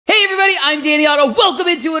everybody, I'm Danny Otto. Welcome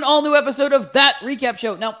into an all-new episode of That Recap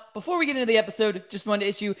Show. Now, before we get into the episode, just wanted to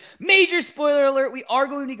issue major spoiler alert. We are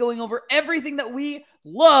going to be going over everything that we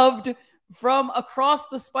loved from Across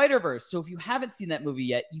the Spider-Verse. So if you haven't seen that movie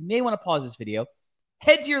yet, you may want to pause this video,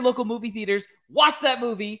 head to your local movie theaters, watch that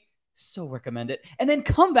movie, so recommend it, and then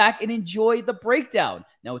come back and enjoy the breakdown.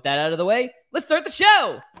 Now, with that out of the way, let's start the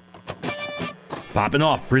show. Poppin'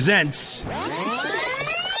 Off presents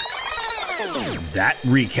That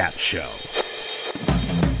Recap Show.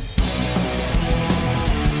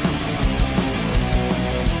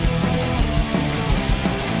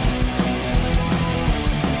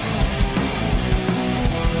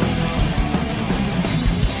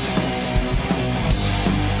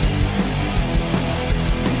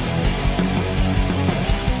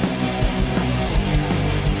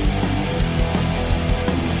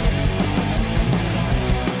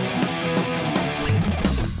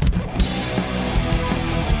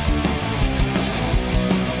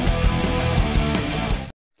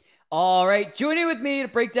 All right, joining with me to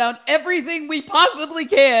break down everything we possibly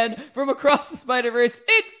can from Across the Spider-Verse,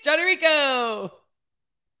 it's Jon Rico.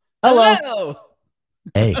 Hello.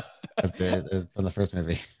 Hey, that's from the first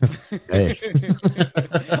movie. Hey.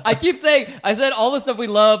 I keep saying, I said all the stuff we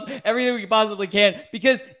love, everything we possibly can,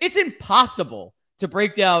 because it's impossible to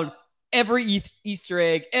break down every Easter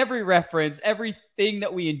egg, every reference, everything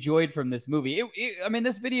that we enjoyed from this movie. I mean,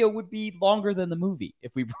 this video would be longer than the movie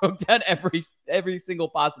if we broke down every single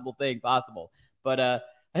possible thing possible. But I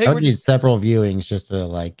think I would need several viewings just to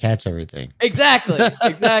like catch everything. Exactly,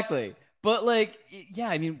 exactly. But like, yeah,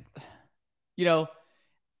 I mean, you know,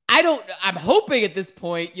 I'm hoping at this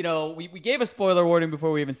point, you know, we gave a spoiler warning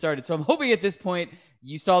before we even started. So I'm hoping at this point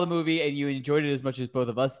you saw the movie and you enjoyed it as much as both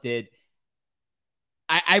of us did.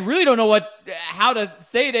 I really don't know how to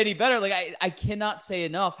say it any better. Like, I cannot say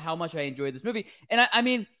enough how much I enjoyed this movie. And I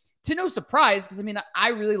mean, to no surprise, because I mean, I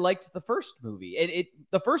really liked the first movie.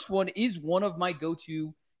 The first one is one of my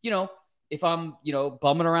go-to, you know, if I'm, you know,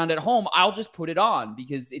 bumming around at home, I'll just put it on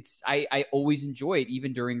because I always enjoy it,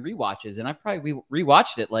 even during rewatches. And I've probably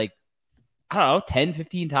rewatched it like, I don't know, 10,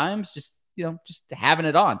 15 times, just, you know, just having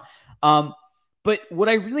it on. But what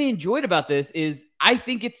I really enjoyed about this is I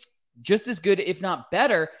think it's just as good, if not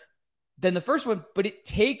better, than the first one, but it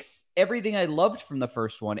takes everything I loved from the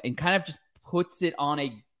first one and kind of just puts it on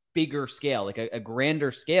a bigger scale, like a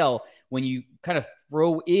grander scale, when you kind of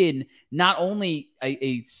throw in not only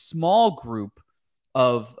a small group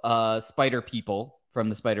of spider people from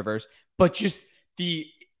the Spider-Verse, but just the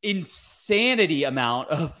insanity amount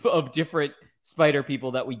of different spider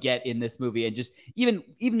people that we get in this movie. And just even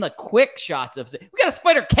the quick shots of, we got a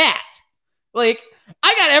spider cat. Like,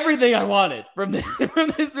 I got everything I wanted from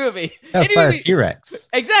this movie. Yeah, Spider T-Rex.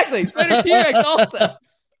 Exactly. Spider T-Rex also.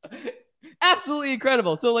 Absolutely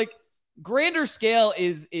incredible. So, like, grander scale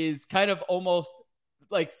is kind of almost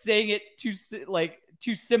like saying it too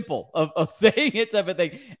simple of saying it type of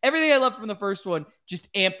thing. Everything I loved from the first one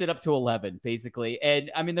just amped it up to 11, basically.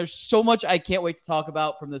 And, I mean, there's so much I can't wait to talk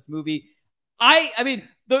about from this movie. I mean,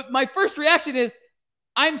 my first reaction is,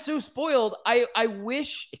 I'm so spoiled. I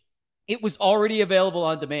wish it was already available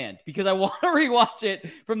on demand because I want to rewatch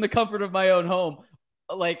it from the comfort of my own home,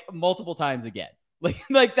 like multiple times again.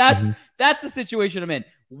 Like that's the situation I'm in.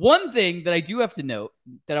 One thing that I do have to note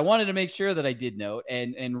that I wanted to make sure that I did note,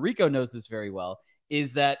 and Rico knows this very well,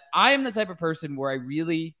 is that I am the type of person where I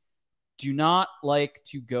really do not like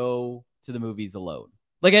to go to the movies alone.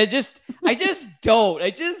 Like I just don't.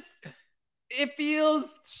 It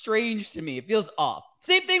feels strange to me. It feels off.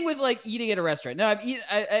 Same thing with like eating at a restaurant. Now I've ate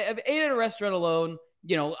at a restaurant alone,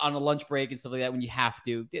 you know, on a lunch break and stuff like that when you have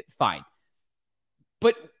to. Fine.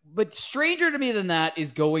 But stranger to me than that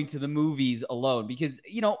is going to the movies alone because,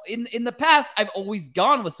 you know, in the past I've always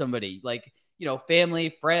gone with somebody, like, you know, family,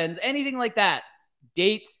 friends, anything like that,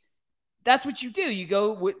 dates. That's what you do. You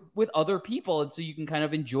go with other people, and so you can kind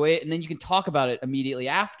of enjoy it, and then you can talk about it immediately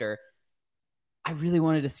after. I really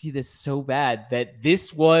wanted to see this so bad that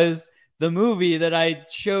this was the movie that I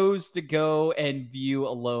chose to go and view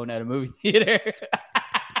alone at a movie theater.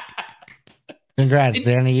 Congrats,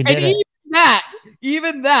 Danny. You did it.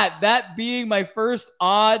 Even that being my first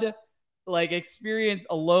odd like experience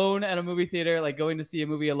alone at a movie theater, like going to see a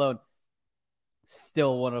movie alone,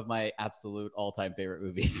 still one of my absolute all-time favorite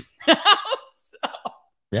movies.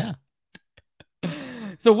 Yeah.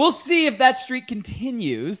 So we'll see if that streak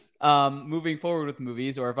continues moving forward with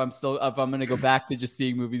movies, or if I'm going to go back to just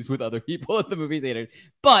seeing movies with other people at the movie theater.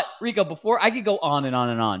 But Rico, before I could go on and on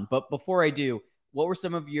and on, but before I do, what were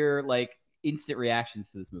some of your like instant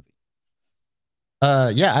reactions to this movie?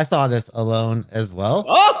 Yeah, I saw this alone as well.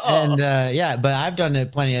 Oh, And yeah, but I've done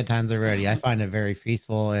it plenty of times already. I find it very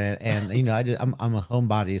peaceful, and you know, I'm a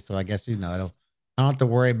homebody, so I guess, you know, I don't have to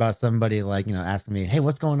worry about somebody, like, you know, asking me, hey,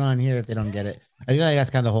 what's going on here, if they don't get it. I think that's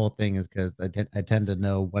kind of the whole thing, is because I tend to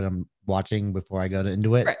know what I'm watching before I go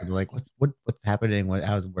into it. right. So they're like, what's happening?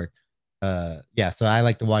 How does it work? Yeah, so I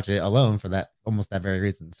like to watch it alone for that, almost that very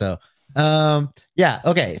reason. So yeah,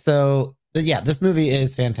 okay. So yeah, this movie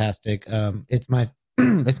is fantastic. It's my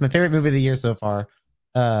it's my favorite movie of the year so far.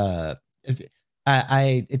 Uh, it's,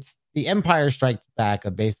 it's the Empire Strikes Back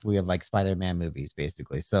of basically of like Spider-Man movies,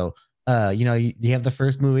 basically. So, you know, you have the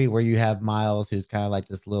first movie where you have Miles, who's kind of like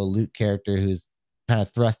this little Luke character who's kind of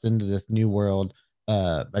thrust into this new world,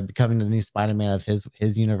 by becoming the new Spider-Man of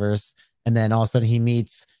his universe, and then all of a sudden he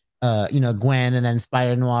meets you know, Gwen, and then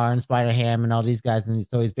Spider Noir and Spider Ham and all these guys, and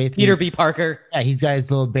so he's basically Peter B. Parker. yeah, he's got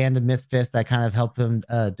his little band of misfits that kind of help him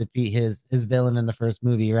defeat his villain in the first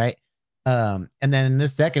movie, right? And then in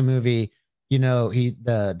this second movie, you know,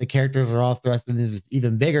 the characters are all thrust into this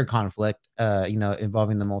even bigger conflict, you know,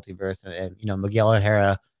 involving the multiverse, and you know, Miguel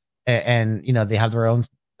O'Hara, and you know, they have their own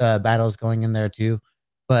battles going in there too.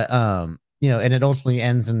 But you know, and it ultimately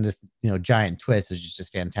ends in this, you know, giant twist, which is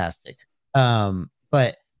just fantastic.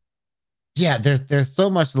 But yeah, there's so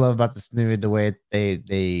much to love about this movie. The way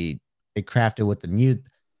they crafted with the music.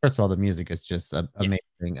 First of all, the music is just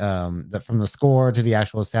amazing. From the score to the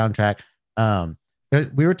actual soundtrack.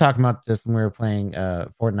 We were talking about this when we were playing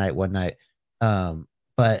Fortnite one night.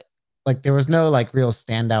 But like there was no like real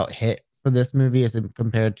standout hit for this movie as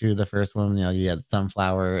compared to the first one. You know, you had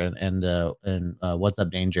Sunflower and What's Up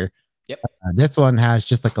Danger. Yep. This one has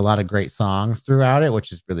just like a lot of great songs throughout it,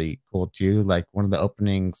 which is really cool too. Like one of the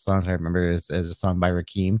opening songs I remember is a song by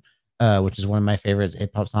Rakim, which is one of my favorite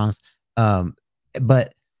hip hop songs.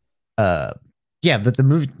 But yeah, but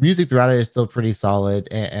the music throughout it is still pretty solid,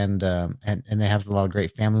 and they have a lot of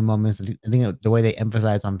great family moments. I think the way they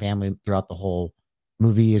emphasize on family throughout the whole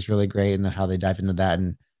movie is really great, and how they dive into that,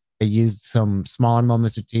 and they use some smaller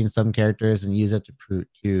moments between some characters and use it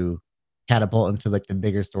to catapult into like the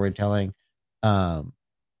bigger storytelling. Yeah,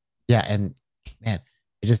 and man,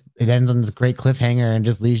 it ends on this great cliffhanger and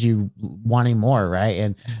just leaves you wanting more,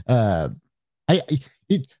 right? And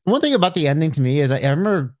one thing about the ending to me is I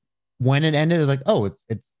remember when it ended, it was like, oh,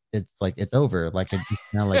 it's like it's over. Like it just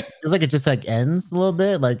kind of like feels like it just like ends a little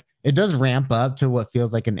bit. Like it does ramp up to what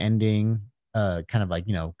feels like an ending, kind of like,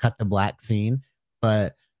 you know, cut to black scene.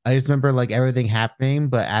 But I just remember like everything happening,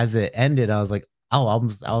 but as it ended, I was like, oh,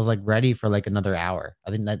 I was like ready for like another hour.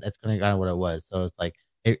 I think that's kind of what it was. So it's like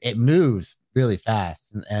it moves really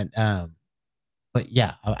fast, and but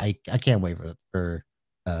yeah, I can't wait for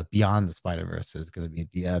Beyond the Spider-Verse is going to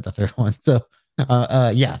be the third one. So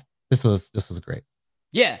yeah, this was great.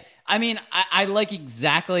 Yeah, I mean, I like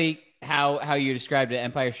exactly how you described it.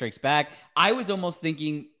 Empire Strikes Back. I was almost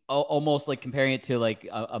thinking, almost like comparing it to like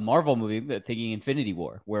a Marvel movie, but thinking Infinity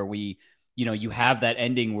War, where you have that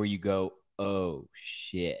ending where you go, oh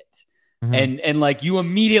shit. Mm-hmm. And like you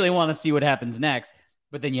immediately want to see what happens next,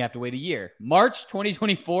 but then you have to wait a year. March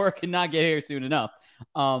 2024 cannot get here soon enough.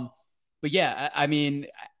 But yeah, I mean,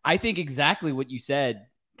 I think exactly what you said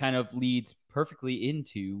kind of leads perfectly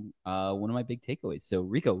into one of my big takeaways. So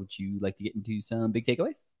Rico, would you like to get into some big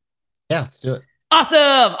takeaways? Yeah, let's do it. Awesome.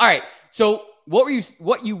 All right. So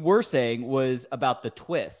what you were saying was about the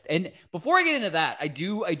twist. And before I get into that, I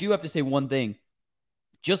do have to say one thing.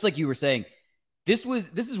 Just like you were saying, this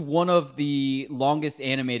is one of the longest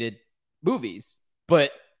animated movies,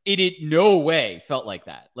 but it in no way felt like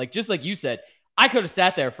that. Like just like you said, I could have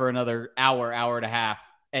sat there for another hour and a half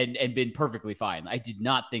and been perfectly fine. I did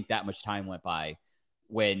not think that much time went by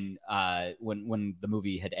when the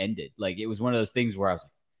movie had ended. Like it was one of those things where I was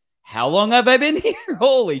like, how long have I been here?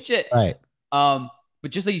 Holy shit. Right. But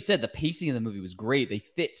just like you said, the pacing of the movie was great. They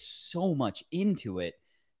fit so much into it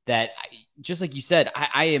that just like you said,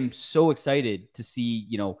 I am so excited to see,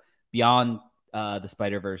 Beyond the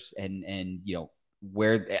Spider-Verse and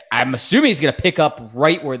where I'm assuming it's going to pick up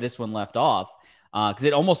right where this one left off. Because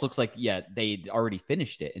it almost looks like, they'd already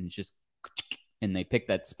finished it and they picked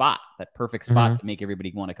that perfect spot to make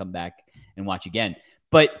everybody want to come back and watch again.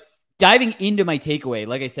 But diving into my takeaway,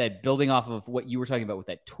 like I said, building off of what you were talking about with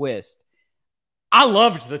that twist, I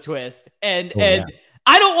loved the twist. And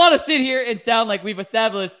I don't want to sit here and sound like we've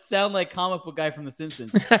established, sound like comic book guy from The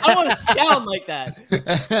Simpsons. I don't want to sound like that.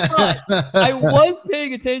 But I was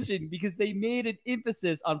paying attention because they made an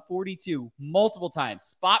emphasis on 42 multiple times.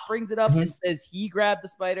 Spot brings it up and says he grabbed the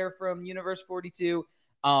spider from Universe 42.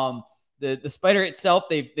 The spider itself,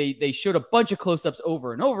 they showed a bunch of close-ups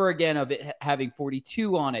over and over again of it having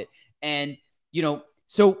 42 on it. And you know,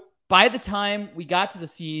 so by the time we got to the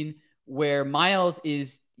scene where Miles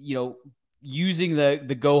is, you know, using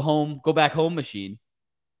the go back home machine,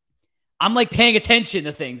 I'm like paying attention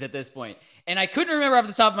to things at this point. And I couldn't remember off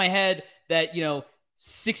the top of my head that, you know,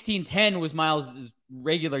 1610 was Miles'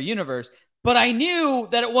 regular universe, but I knew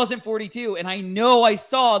that it wasn't 42. And I know I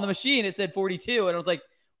saw on the machine it said 42. And I was like,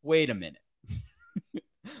 wait a minute.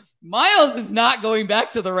 Miles is not going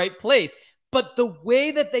back to the right place. But the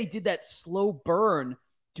way that they did that slow burn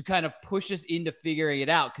to kind of push us into figuring it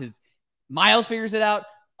out, because Miles figures it out,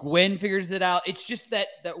 Gwen figures it out. It's just that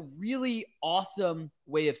really awesome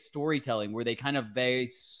way of storytelling where they kind of very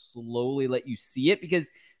slowly let you see it, because,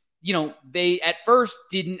 you know, they at first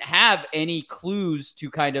didn't have any clues to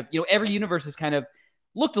kind of, you know, every universe is kind of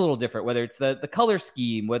looked a little different, whether it's the color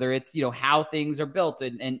scheme, whether it's, you know, how things are built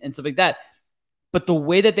and stuff like that. But the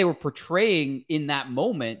way that they were portraying in that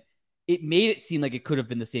moment, it made it seem like it could have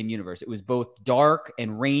been the same universe. It was both dark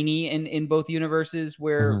and rainy in both universes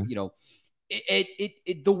where, you know,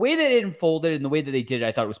 the way that it unfolded and the way that they did it,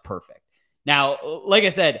 I thought it was perfect. Now, like I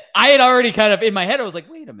said, I had already kind of in my head, I was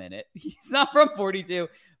like, wait a minute, he's not from 42.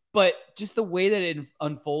 But just the way that it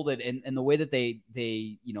unfolded and the way that they,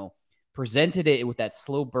 you know, presented it with that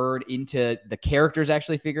slow burn into the characters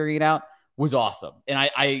actually figuring it out was awesome. And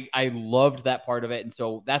I loved that part of it. And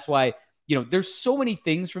so that's why, you know, there's so many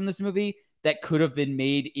things from this movie that could have been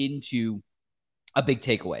made into a big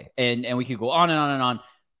takeaway. And we could go on and on and on.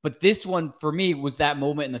 But this one for me was that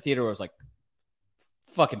moment in the theater where I was like,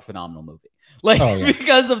 fucking phenomenal movie. Like,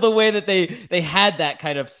 because of the way that they had that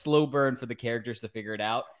kind of slow burn for the characters to figure it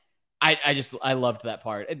out. I loved that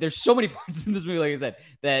part. There's so many parts in this movie, like I said,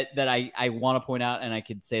 that I want to point out and I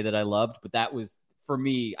could say that I loved, but that was, for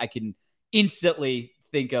me, I can instantly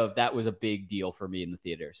think of that was a big deal for me in the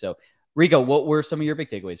theater. So, Rico, what were some of your big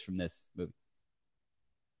takeaways from this movie?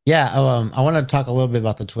 Yeah, I want to talk a little bit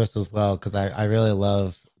about the twist as well, because I really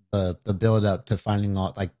love the build up to finding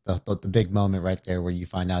out, like the big moment right there where you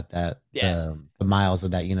find out that the Miles of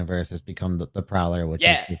that universe has become the Prowler, which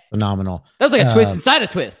is phenomenal. That was like a twist inside a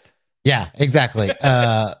twist. Yeah, exactly.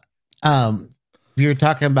 You were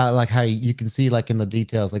talking about like how you can see like in the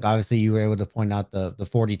details, like obviously you were able to point out the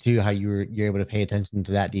 42, how you're able to pay attention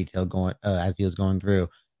to that detail going as he was going through.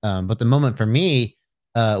 But the moment for me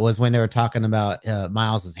was when they were talking about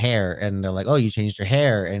Miles's hair, and they're like, "Oh, you changed your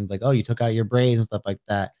hair," and it's like, "Oh, you took out your braids and stuff like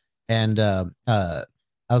that." And I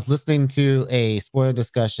was listening to a spoiler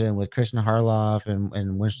discussion with Christian Harloff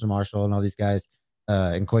and Winston Marshall and all these guys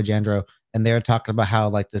and Coy Jandreau, and they were talking about how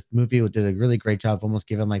like this movie did a really great job of almost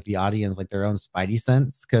giving like the audience like their own spidey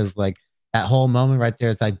sense, because like that whole moment right there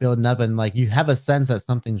is like building up, and like you have a sense that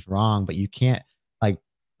something's wrong, but you can't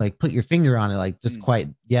like put your finger on it like just quite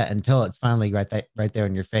yet until it's finally right there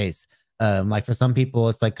in your face. Like for some people,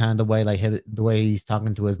 it's like kind of the way like the way he's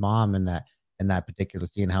talking to his mom in that particular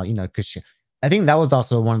scene, how, you know, because I think that was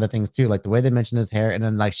also one of the things too, like the way they mentioned his hair, and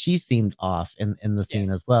then like she seemed off in the scene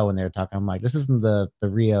as well when they were talking. I'm like, this isn't the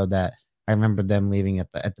Rio that I remember them leaving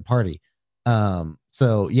at the party.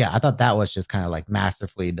 So yeah, I thought that was just kind of like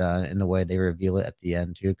masterfully done in the way they reveal it at the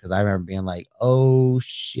end too, because I remember being like, oh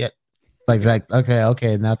shit, like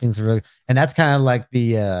okay, now things are really, and that's kind of like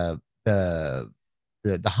the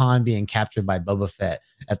Han being captured by Boba Fett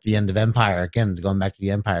at the end of Empire, again going back to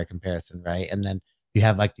the Empire comparison, right? And then you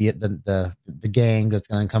have like the gang that's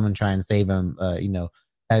going to come and try and save him. You know,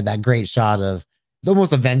 that great shot of, it's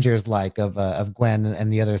almost Avengers like of Gwen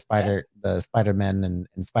and the other Spider-Men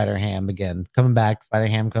and Spider-Ham again coming back.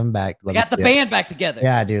 Spider-Ham coming back. They got the band back together.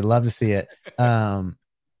 Yeah, dude, love to see it.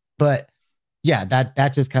 But yeah,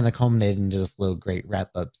 that just kind of culminated into this little great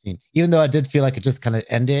wrap up scene. Even though I did feel like it just kind of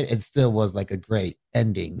ended, it still was like a great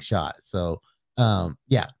ending shot. So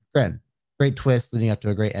yeah, great twist leading up to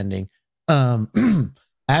a great ending. I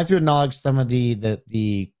have to acknowledge some of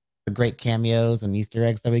the great cameos and Easter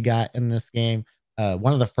eggs that we got in this game.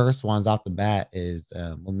 One of the first ones off the bat is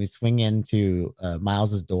when we swing into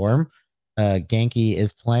Miles's dorm. Genki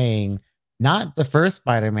is playing not the first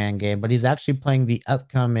Spider-Man game, but he's actually playing the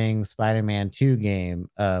upcoming Spider-Man 2 game,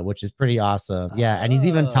 which is pretty awesome. Yeah, and he's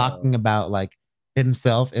even talking about like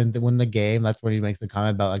himself in the game. That's when he makes the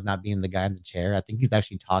comment about like not being the guy in the chair. I think he's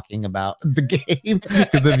actually talking about the game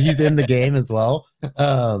because he's in the game as well.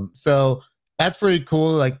 So that's pretty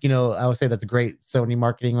cool. Like, you know, I would say that's a great Sony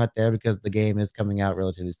marketing right there, because the game is coming out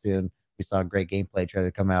relatively soon. We saw a great gameplay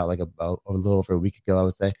trailer come out like a little over a week ago, I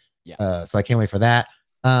would say. Yeah. So I can't wait for that.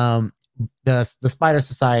 The Spider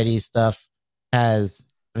Society stuff has,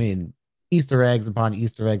 I mean, Easter eggs upon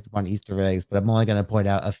Easter eggs upon Easter eggs, but I'm only going to point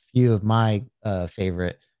out a few of my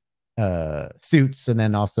favorite suits, and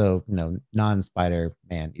then also, you know,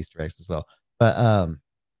 non-Spider-Man Easter eggs as well. But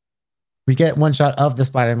we get one shot of the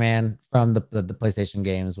Spider-Man from the PlayStation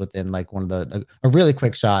games within like one of a really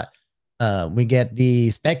quick shot. We get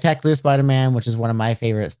the Spectacular Spider-Man, which is one of my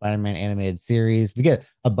favorite Spider-Man animated series. We get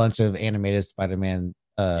a bunch of animated Spider-Man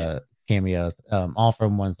cameos, all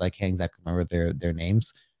from ones I can't exactly remember their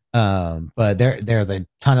names. But there's a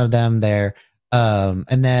ton of them there.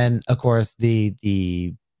 And then of course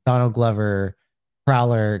the Donald Glover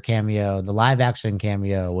Prowler cameo, the live action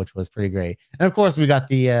cameo, which was pretty great. And of course we got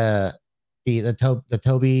the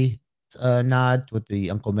Toby nod with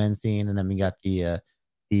the Uncle Ben scene, and then we got the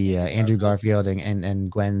Andrew Garfield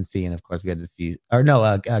and Gwen scene. Of course, we had to see, or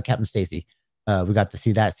no, Captain Stacy. We got to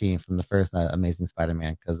see that scene from the first Amazing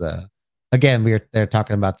Spider-Man because again they're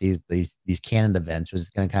talking about these canon events, which is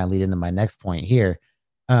going to kind of lead into my next point here.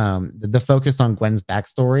 The focus on Gwen's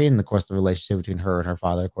backstory and of course the relationship between her and her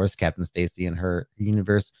father, of course, Captain Stacy and her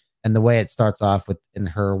universe, and the way it starts off with in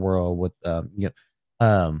her world with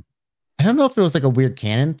I don't know if it was like a weird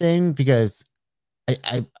canon thing because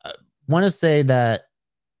I want to say that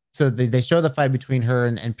so they show the fight between her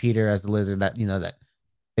and Peter as the lizard that that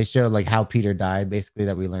they show like how Peter died basically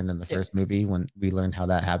that we learned in the first movie when we learned how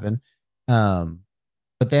that happened.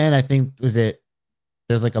 But then I think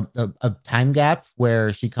there's like a time gap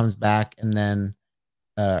where she comes back and then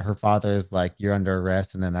her father is like you're under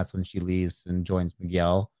arrest and then that's when she leaves and joins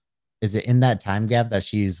Miguel. Is it in that time gap that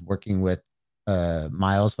she's working with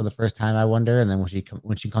Miles for the first time, I wonder, and then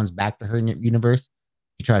when she comes back to her universe,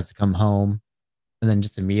 she tries to come home and then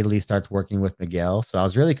just immediately starts working with Miguel. So I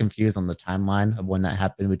was really confused on the timeline of when that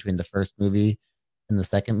happened between the first movie and the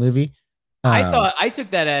second movie. I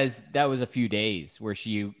took that as that was a few days where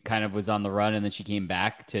she kind of was on the run and then she came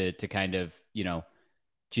back to kind of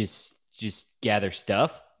just gather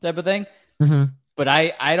stuff type of thing. Mm-hmm. But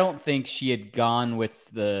I don't think she had gone with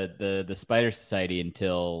the Spider Society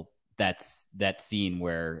until that scene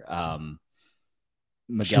where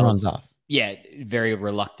Miguel runs off. Yeah, very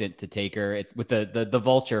reluctant to take her. It's with the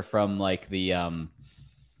vulture from like the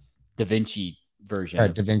Da Vinci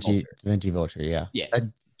version. Da Vinci Vulture, yeah. Yeah. I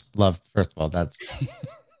love, first of all, that's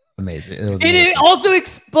amazing. It also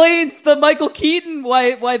explains the Michael Keaton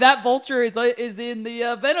why that vulture is in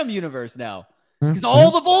the Venom universe now. Because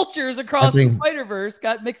all the vultures across the Spider-Verse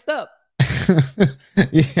got mixed up.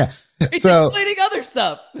 Yeah. It's explaining other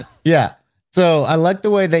stuff. Yeah. So I like the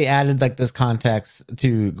way they added like this context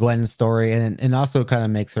to Gwen's story and also kind of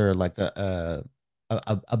makes her like a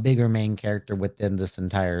bigger main character within this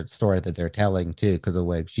entire story that they're telling too, because of the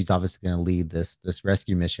way she's obviously going to lead this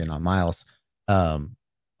rescue mission on Miles.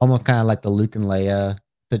 Almost kind of like the Luke and Leia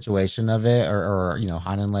situation of it, or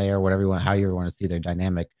Han and Leia, or whatever how you want to see their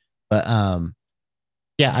dynamic. But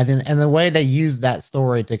yeah, I think, and the way they use that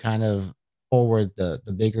story to kind of forward the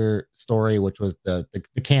bigger story, which was the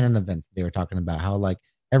canon events they were talking about, how like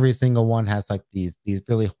every single one has like these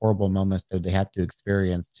really horrible moments that they have to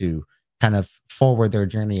experience to kind of forward their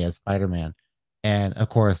journey as Spider-Man. And of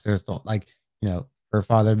course there's like her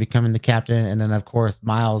father becoming the captain, and then of course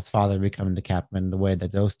Miles' father becoming the captain, the way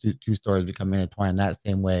that those two stories become intertwined that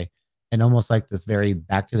same way, and almost like this very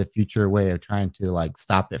Back to the Future way of trying to like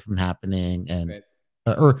stop it from happening. And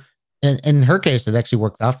or in her case, it actually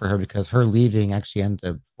works out for her because her leaving actually ends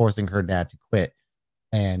up forcing her dad to quit.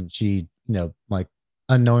 And she, like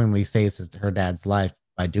unknowingly saves her dad's life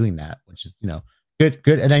by doing that, which is,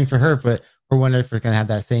 good ending for her. But we're wondering if we're going to have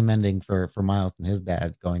that same ending for Miles and his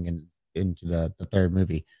dad going into the third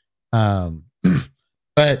movie.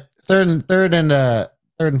 But third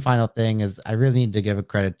and final thing is I really need to give a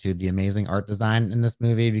credit to the amazing art design in this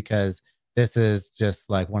movie, because this is just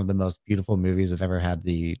like one of the most beautiful movies I've ever had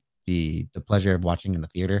the pleasure of watching in the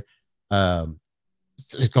theater.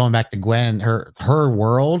 Just going back to Gwen, her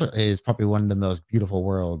world is probably one of the most beautiful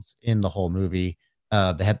worlds in the whole movie.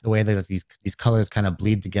 The way that these colors kind of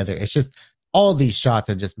bleed together, it's just all these shots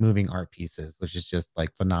are just moving art pieces, which is just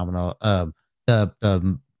like phenomenal.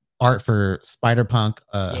 The art for Spider-Punk,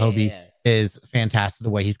 Hobie, is fantastic. The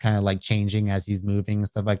way he's kind of like changing as he's moving and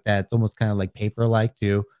stuff like that. It's almost kind of like paper-like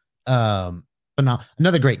too.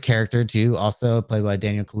 Another great character too, also played by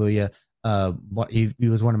Daniel Kaluuya. He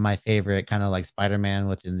was one of my favorite kind of like Spider-Man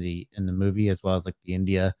within the movie, as well as like the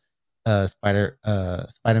India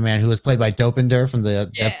Spider-Man, who was played by Dopinder from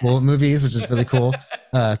the Deadpool movies, which is really cool.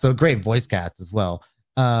 So great voice cast as well.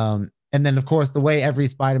 And then of course the way every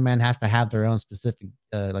Spider-Man has to have their own specific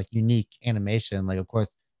like unique animation. Like of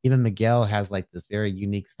course even Miguel has like this very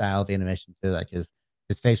unique style of animation to like his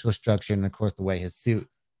facial structure, and of course the way his suit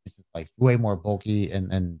is just like way more bulky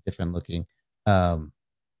and different looking.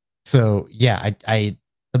 So yeah, the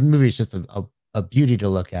movie is just a beauty to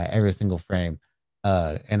look at, every single frame.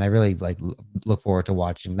 And I really like look forward to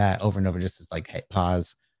watching that over and over, just as like hit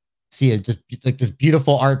pause, see it just like this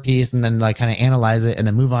beautiful art piece, and then like kind of analyze it, and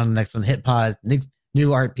then move on to the next one, hit pause, next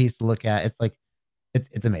new art piece to look at. It's like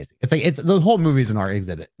it's amazing. It's like it's the whole movie's an art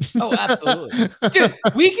exhibit. Oh, absolutely. Dude,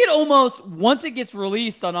 we could almost, once it gets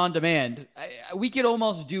released on demand, we could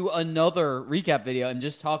almost do another recap video and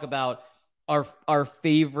just talk about our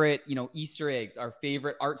favorite, Easter eggs, our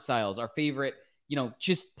favorite art styles, our favorite,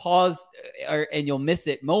 just pause and you'll miss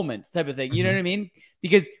it moments type of thing. You know what I mean?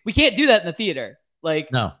 Because we can't do that in the theater.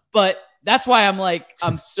 Like, no. But that's why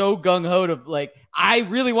I'm so gung ho to like, I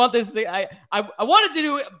really want this thing. I wanted to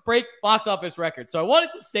do break box office records. So I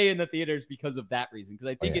wanted to stay in the theaters because of that reason. Because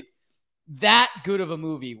I think it's that good of a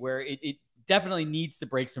movie where it definitely needs to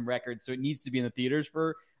break some records. So it needs to be in the theaters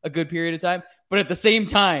for a good period of time. But at the same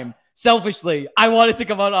time, selfishly, I want it to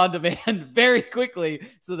come out on demand very quickly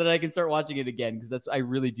so that I can start watching it again. Because I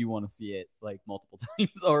really do want to see it like multiple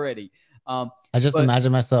times already. I just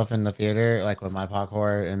imagine myself in the theater, like with my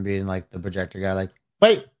popcorn and being like the projector guy, like,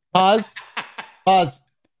 wait, pause, pause.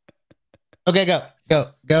 Okay, go.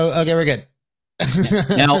 Okay, we're good.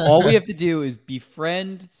 Now, all we have to do is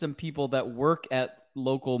befriend some people that work at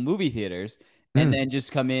local movie theaters and then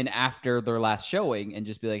just come in after their last showing and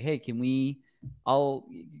just be like, hey, can we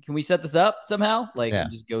set this up somehow? Like,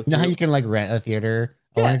 just go through. You know how you can like rent a theater?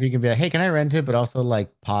 I wonder if you can be like, hey, can I rent it, but also like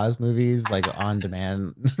pause movies like on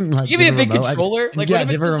demand? Like, give me a big controller. Like, yeah,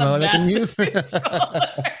 give a remote I can use.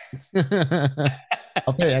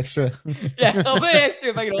 I'll pay extra. Yeah, I'll pay extra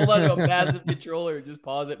if I can hold on to a massive controller and just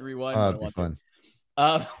pause it and rewind. Oh, that'd be fun.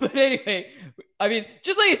 But anyway, I mean,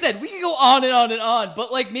 just like I said, we can go on and on and on,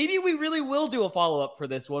 but like maybe we really will do a follow-up for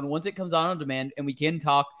this one once it comes on demand and we can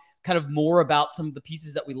talk kind of more about some of the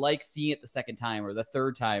pieces that we like seeing it the second time or the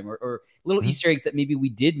third time or little Easter eggs that maybe we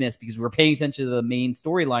did miss because we were paying attention to the main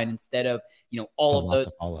storyline instead of, all of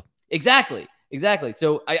those. Exactly.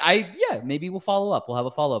 So yeah, maybe we'll follow up. We'll have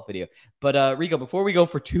a follow-up video. But Rico, before we go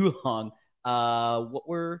for too long, do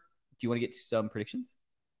you want to get to some predictions?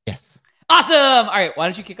 Yes. Awesome. All right. Why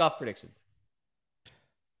don't you kick off predictions?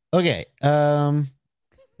 Okay.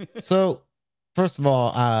 So first of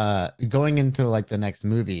all, going into like the next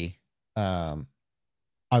movie,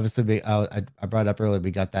 obviously I brought up earlier,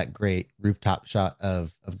 we got that great rooftop shot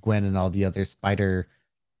of Gwen and all the other spider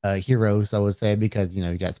heroes, I would say, because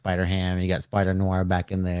you got Spider-Ham, you got Spider Noir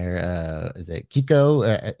back in there. Is it Kiko?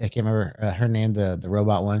 I can't remember her name, the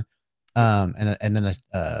robot one. And then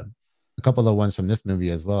a couple of the ones from this movie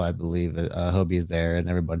as well, I believe. Hobie is there and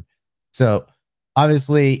everyone. So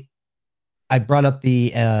obviously, I brought up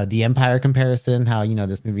the Empire comparison, how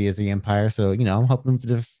this movie is the Empire. So I'm hoping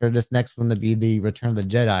for this next one to be the Return of the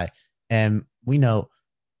Jedi. And we know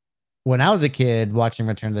when I was a kid watching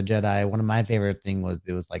Return of the Jedi, one of my favorite thing was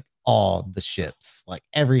it was like all the ships, like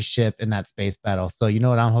every ship in that space battle. So you know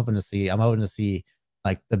what I'm hoping to see? I'm hoping to see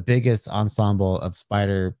like the biggest ensemble of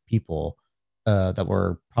spider people that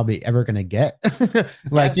we're probably ever going to get.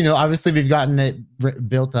 Like, obviously we've gotten it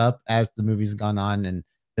built up as the movie's gone on, and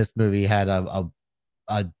this movie had a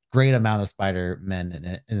great amount of spider men in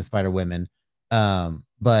it and spider women.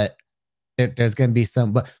 But there's going to be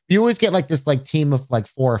some, but you always get like this like team of like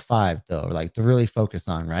 4 or 5 though, like to really focus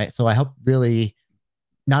on, right? So I hope really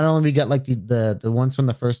not only we got like the ones from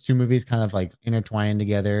the first 2 movies kind of like intertwined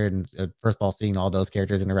together, and first of all, seeing all those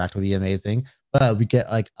characters interact would be amazing, but we get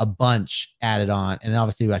like a bunch added on. And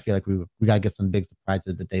obviously I feel like we got to get some big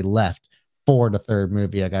surprises that they left for the third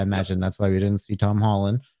movie. Like I imagine that's why we didn't see Tom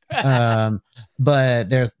Holland. But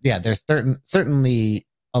there's certainly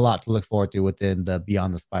a lot to look forward to within the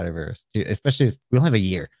Beyond the Spider-Verse, especially if we only have a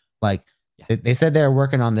year. Like they said they're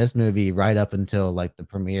working on this movie right up until like the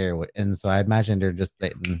premiere, and so I imagine they're just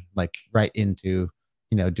like right into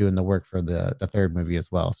doing the work for the third movie as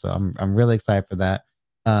well. So I'm really excited for that.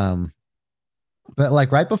 But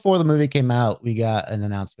like right before the movie came out, we got an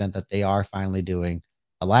announcement that they are finally doing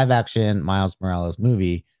a live action Miles Morales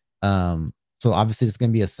movie. So obviously it's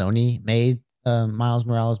going to be a Sony made Miles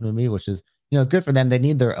Morales movie, which is good for them. They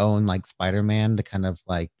need their own like Spider-Man to kind of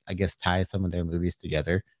like, I guess, tie some of their movies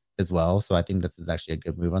together as well. So I think this is actually a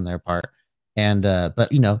good move on their part. And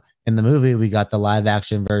but in the movie we got the live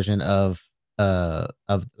action version of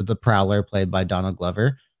the Prowler played by Donald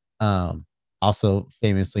Glover, also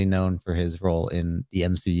famously known for his role in the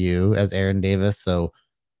MCU as Aaron Davis. So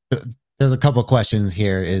there's a couple questions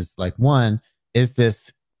here. Is like, one, is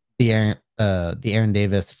this the Aaron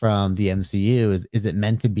Davis from the MCU? Is it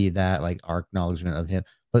meant to be that like our acknowledgement of him?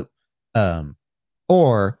 But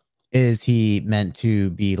or is he meant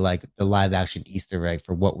to be like the live action Easter egg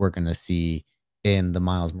for what we're gonna see in the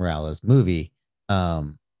Miles Morales movie?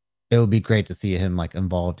 it would be great to see him like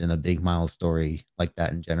involved in a big Miles story like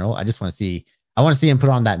that in general. I just want to see. I want to see him put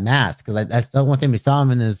on that mask because that's the one thing we saw him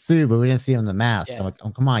in his suit, but we didn't see him in the mask. Yeah. I'm like, oh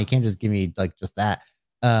come on, you can't just give me like just that.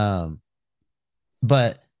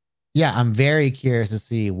 But yeah, I'm very curious to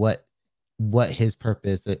see what his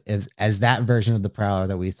purpose is as that version of the Prowler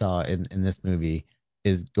that we saw in this movie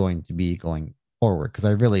is going to be going forward. Because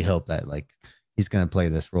I really hope that like he's going to play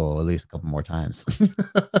this role at least a couple more times.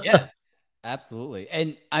 Yeah, absolutely.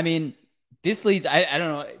 And I mean, this leads. I don't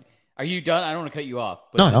know. Are you done? I don't want to cut you off.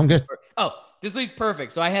 But no, I'm good. Oh, this leads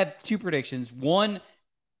perfect. So I have two predictions. One,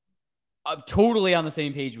 I'm totally on the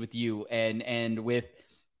same page with you, and with.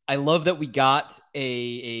 I love that we got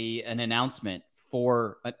an announcement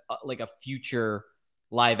for like a future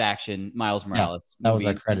live action Miles Morales. That was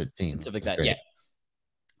a credit scene. And stuff like that. Great. Yeah.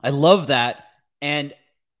 I love that. And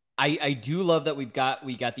I do love that we got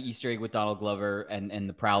the Easter egg with Donald Glover and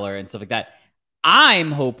the Prowler and stuff like that.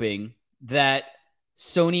 I'm hoping that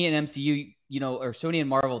Sony and MCU, or Sony and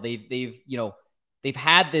Marvel, they've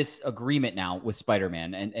had this agreement now with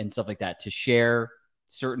Spider-Man and stuff like that to share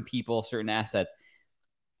certain people, certain assets.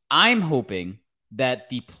 I'm hoping that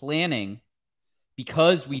the planning,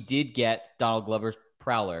 because we did get Donald Glover's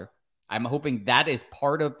Prowler, I'm hoping that is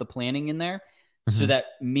part of the planning in there, so that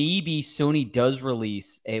maybe Sony does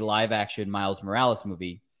release a live-action Miles Morales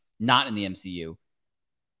movie, not in the MCU.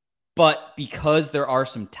 But because there are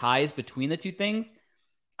some ties between the two things,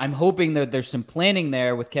 I'm hoping that there's some planning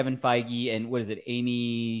there with Kevin Feige and, what is it,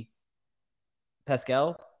 Amy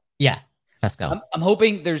Pascal? Yeah, Pascal. I'm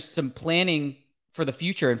hoping there's some planning for the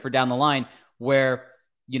future and for down the line where,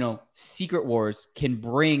 Secret Wars can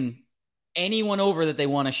bring anyone over that they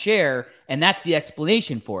want to share, and that's the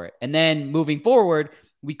explanation for it. And then moving forward,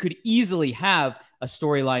 we could easily have a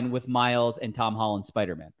storyline with Miles and Tom Holland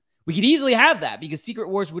Spider-Man. We could easily have that because Secret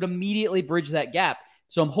Wars would immediately bridge that gap.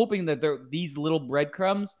 So I'm hoping that these little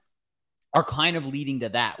breadcrumbs are kind of leading to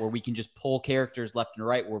that, where we can just pull characters left and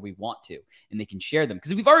right where we want to, and they can share them.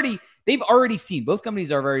 Because they've already seen, both companies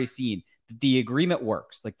have already seen that the agreement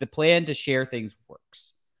works. Like the plan to share things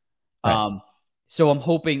works. Right. So I'm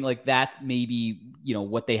hoping like that maybe,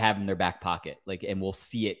 what they have in their back pocket, like, and we'll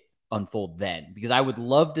see it unfold then, because I would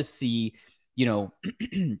love to see,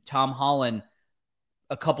 Tom Holland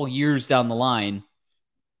a couple years down the line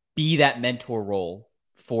be that mentor role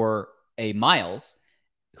for a Miles,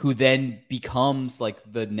 who then becomes like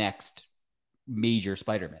the next major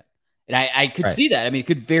Spider-Man. And I could see that. I mean, it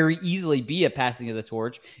could very easily be a passing of the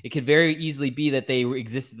torch. It could very easily be that they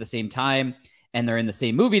exist at the same time and they're in the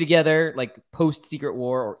same movie together, like post Secret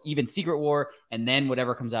War or even Secret War, and then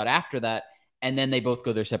whatever comes out after that, and then they both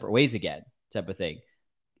go their separate ways again, type of thing.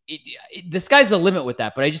 The sky's the limit with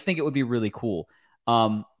that, but I just think it would be really cool.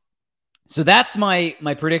 So that's my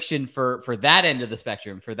prediction for that end of the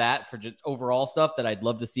spectrum, for just overall stuff that I'd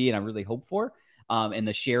love to see and I really hope for, and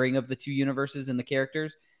the sharing of the two universes and the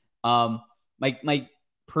characters. My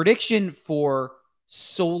prediction for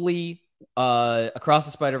solely Across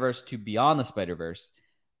the Spider-Verse to Beyond the Spider-Verse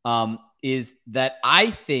is that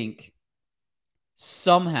I think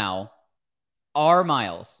somehow our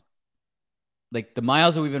Miles, like the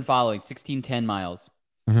Miles that we've been following, 1610 Miles,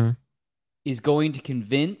 is going to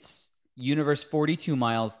convince Universe 42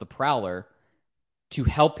 Miles, the Prowler, to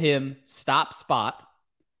help him stop Spot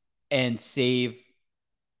and save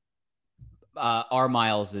our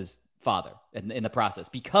Miles' father in the process.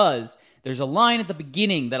 Because there's a line at the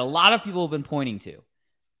beginning that a lot of people have been pointing to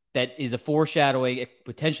that is a foreshadowing, it could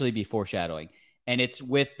potentially be foreshadowing, and it's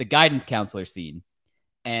with the guidance counselor scene.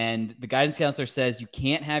 And the guidance counselor says, you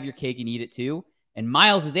can't have your cake and eat it too. And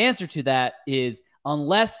Miles' answer to that is,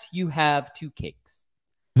 unless you have two cakes.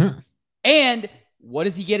 And what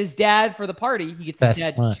does he get his dad for the party? He gets his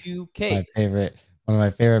dad two cakes. One of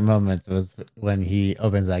my favorite moments was when he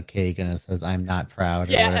opens that cake and it says, "I'm not proud,"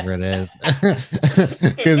 or whatever it is.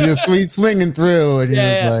 Because he's swinging through and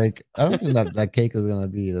he's like, I don't think that cake is going to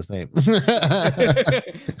be the same.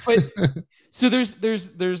 But so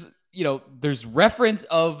there's reference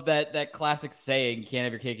of that classic saying, you can't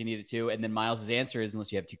have your cake and eat it too. And then Miles' answer is,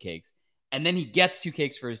 unless you have two cakes. And then he gets two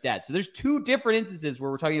cakes for his dad. So there's two different instances where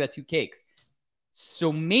we're talking about two cakes.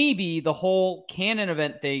 So maybe the whole canon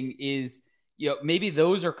event thing is, maybe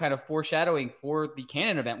those are kind of foreshadowing for the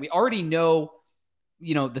canon event. We already know,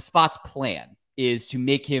 the Spot's plan is to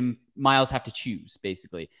make Miles have to choose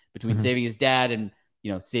basically between saving his dad and,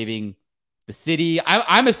 saving the city.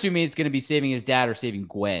 I'm assuming it's going to be saving his dad or saving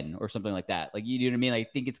Gwen or something like that. Like, you know what I mean? Like, I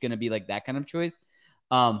think it's going to be like that kind of choice.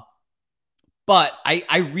 But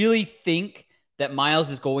I really think that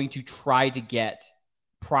Miles is going to try to get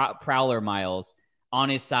Prowler Miles on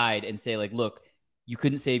his side and say, like, look, you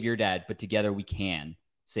couldn't save your dad, but together we can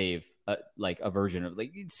save like a version of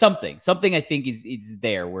like something I think is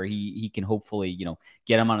there where he can hopefully, you know,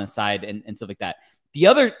 get him on his side and stuff like that. The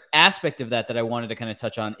other aspect of that I wanted to kind of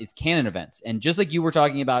touch on is canon events. And just like you were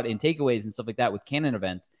talking about in takeaways and stuff like that with canon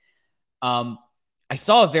events, I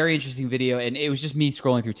saw a very interesting video, and it was just me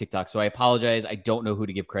scrolling through TikTok. So I apologize. I don't know who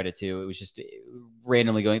to give credit to. It was just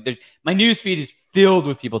randomly going. My news feed is filled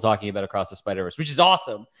with people talking about Across the Spider-Verse, which is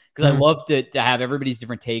awesome because I love to have everybody's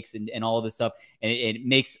different takes and all of this stuff. And it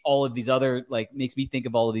makes all of these other, like, makes me think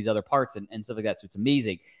of all of these other parts and stuff like that. So it's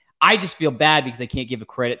amazing. I just feel bad because I can't give a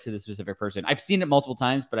credit to the specific person. I've seen it multiple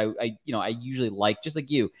times, but I usually like, just like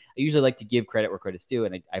you, I usually like to give credit where credit's due,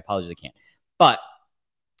 and I apologize I can't. But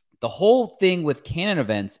the whole thing with canon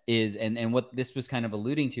events is, and what this was kind of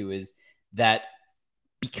alluding to is that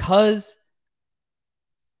because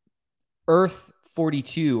Earth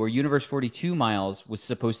 42 or Universe 42 Miles was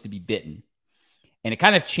supposed to be bitten, and it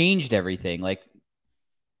kind of changed everything, like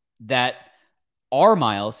that our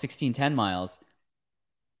Miles, 1610 Miles,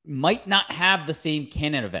 might not have the same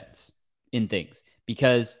canon events in things,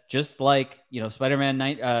 because just like, you know, Spider-Man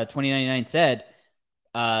 2099 said,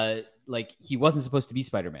 like he wasn't supposed to be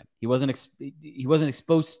Spider-Man. He wasn't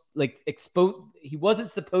supposed to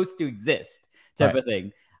exist, type of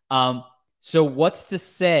thing. So what's to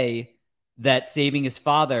say that saving his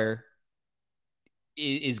father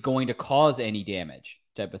is going to cause any damage,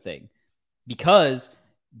 type of thing? Because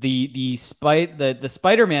the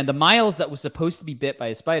Spider-Man, the Miles that was supposed to be bit by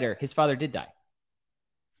a spider, his father did die.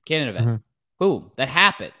 Canon event. Boom, that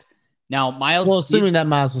happened. Now, Miles... Well, assuming that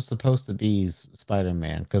Miles was supposed to be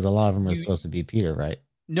Spider-Man, because a lot of them are supposed to be Peter, right?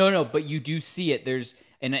 No, but you do see it. There's...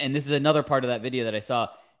 And this is another part of that video that I saw.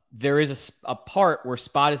 There is a part where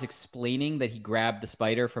Spot is explaining that he grabbed the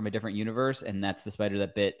spider from a different universe, and that's the spider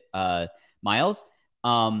that bit Miles.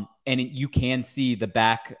 And you can see the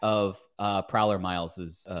back of Prowler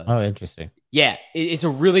Miles's... oh, interesting. Yeah, it's a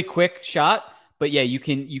really quick shot, but yeah, you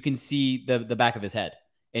can see the back of his head.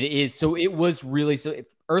 And it is, so it was really, so if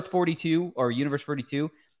Earth 42 or Universe 42,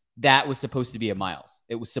 that was supposed to be a Miles.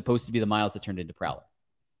 It was supposed to be the Miles that turned into Prowler.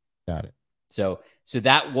 Got it. So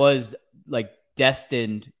that was like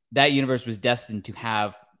destined, that universe was destined to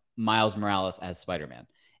have Miles Morales as Spider-Man.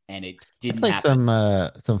 And it didn't happen.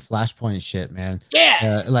 Some Flashpoint shit, man.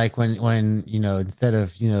 Yeah. Like when, you know, instead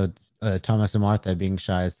of, you know, Thomas and Martha being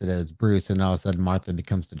shy, instead it's Bruce, and all of a sudden Martha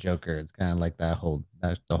becomes the Joker. It's kind of like that's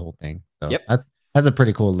the whole thing. So yep. That's a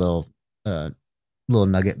pretty cool little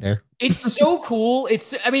nugget there. It's so cool.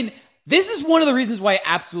 I mean, this is one of the reasons why I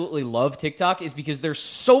absolutely love TikTok, is because there's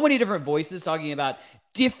so many different voices talking about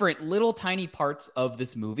different little tiny parts of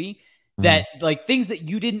this movie that like things that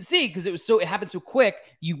you didn't see because it happened so quick.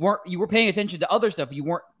 You were paying attention to other stuff. You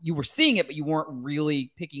were seeing it, but you weren't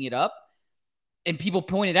really picking it up. And people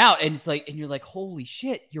pointed out, and it's like, and you're like, holy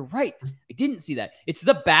shit, you're right. I didn't see that. It's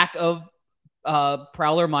the back of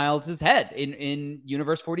Prowler Miles's head in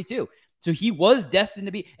Universe 42. So he was destined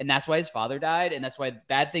to be, and that's why his father died, and that's why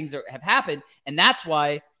bad things have happened, and that's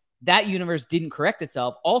why that universe didn't correct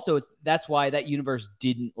itself. Also, that's why that universe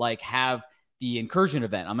didn't like have the incursion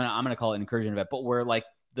event. I'm gonna call it an incursion event, but where like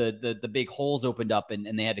the big holes opened up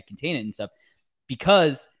and they had to contain it and stuff,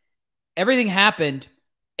 because everything happened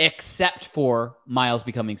except for Miles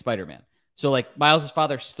becoming Spider-Man. So like Miles'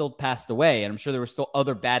 father still passed away, and I'm sure there were still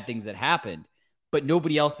other bad things that happened, but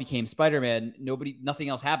nobody else became Spider-Man. Nothing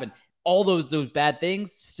else happened. All those bad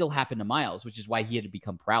things still happened to Miles, which is why he had to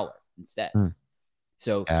become Prowler instead.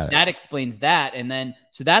 So that explains that. And then,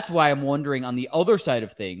 so that's why I'm wondering on the other side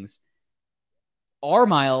of things, our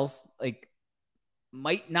Miles like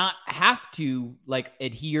might not have to like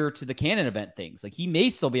adhere to the canon event things. Like he may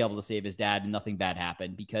still be able to save his dad and nothing bad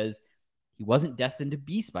happened because he wasn't destined to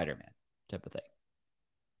be Spider-Man type of thing.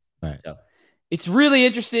 Right. So it's really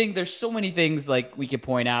interesting. There's so many things like we could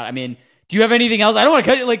point out. I mean, do you have anything else? I don't want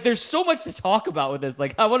to cut you. Like, there's so much to talk about with this.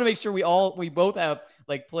 Like, I want to make sure we both have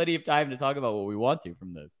like plenty of time to talk about what we want to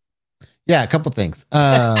from this. Yeah, a couple things.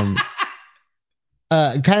 Kind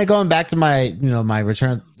of going back to my, you know, my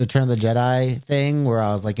Return of the Jedi thing, where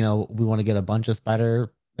I was like, you know, we want to get a bunch of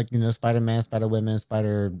Spider-Man, Spider-Women,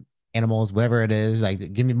 Spider animals, whatever it is.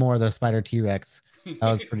 Like, give me more of the Spider T-Rex. That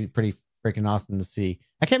was pretty freaking awesome to see.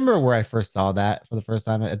 I can't remember where I first saw that for the first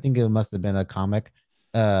time. I think it must have been a comic.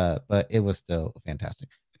 But it was still fantastic.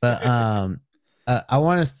 But I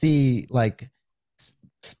want to see like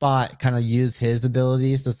Spot kind of use his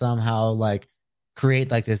abilities to somehow like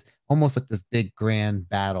create like this almost like this big grand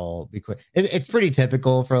battle. It's pretty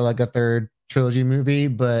typical for like a third trilogy movie,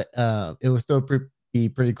 but it would still be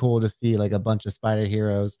pretty cool to see like a bunch of spider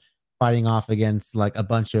heroes fighting off against like a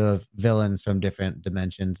bunch of villains from different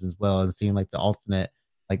dimensions as well, and seeing like the alternate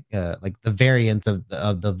like the variants of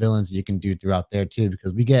the villains you can do throughout there too,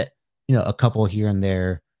 because we get, you know, a couple here and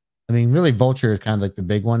there. I mean, really Vulture is kind of like the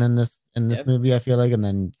big one in this movie, I feel like, and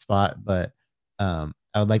then Spot, but I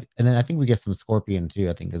would like, and then I think we get some Scorpion too,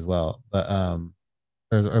 I think as well. But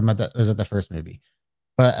or is it the first movie?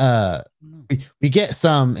 But we get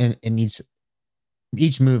some in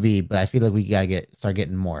each movie, but I feel like we gotta start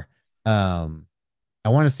getting more. I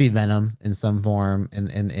want to see Venom in some form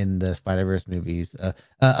in the Spider-Verse movies.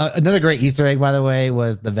 Another great Easter egg, by the way,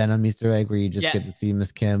 was the Venom Easter egg where you just get to see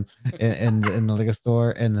Miss Kim in the liquor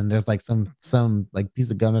store, and then there's like some like piece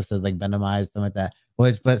of gum that says like Venomized, something like that.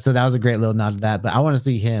 So that was a great little nod to that. But I want to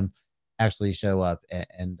see him actually show up,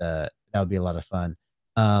 and that would be a lot of fun.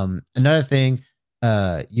 Another thing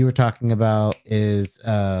you were talking about is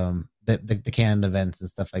the canon events and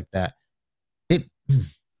stuff like that. It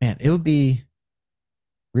would be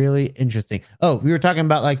really interesting. Oh, we were talking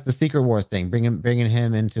about like the Secret Wars thing, bringing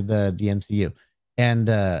him into the MCU, and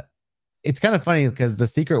it's kind of funny because the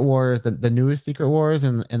Secret Wars, the newest Secret Wars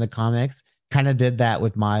in the comics, kind of did that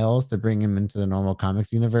with Miles to bring him into the normal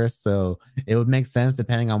comics universe. So it would make sense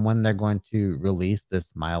depending on when they're going to release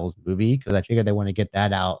this Miles movie, because I figured they want to get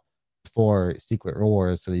that out before Secret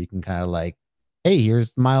Wars, so that you can kind of like, hey,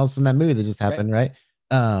 here's Miles from that movie that just happened, right?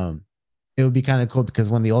 It would be kind of cool because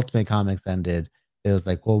when the Ultimate Comics ended, it was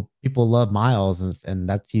like, well, people love Miles, and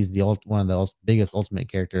he's one of the biggest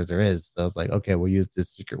Ultimate characters there is. So it's like, okay, we'll use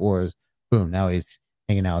this Secret Wars. Boom, now he's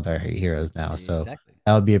hanging out with our heroes now. So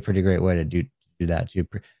that would be a pretty great way to do that too.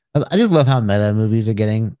 I just love how meta movies are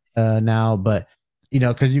getting now, but you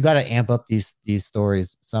know, because you got to amp up these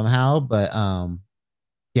stories somehow. But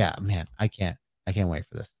yeah, man, I can't wait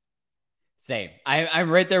for this. Same. I'm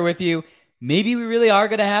right there with you. Maybe we really are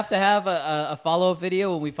going to have a follow-up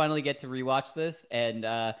video when we finally get to rewatch this. And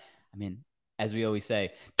I mean, as we always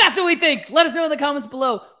say, that's what we think. Let us know in the comments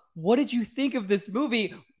below. What did you think of this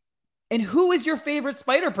movie? And who is your favorite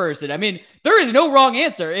Spider person? I mean, there is no wrong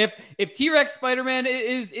answer. If T-Rex Spider-Man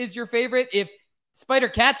is your favorite, if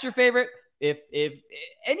Spider-Cat's your favorite, if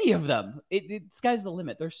any of them, sky's the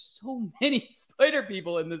limit. There's so many Spider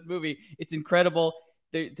people in this movie. It's incredible.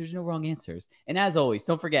 There's no wrong answers. And as always,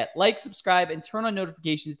 don't forget, like, subscribe, and turn on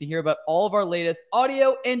notifications to hear about all of our latest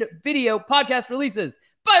audio and video podcast releases.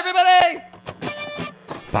 Bye, everybody!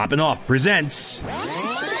 Poppin' Off presents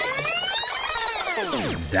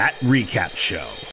That Recap Show.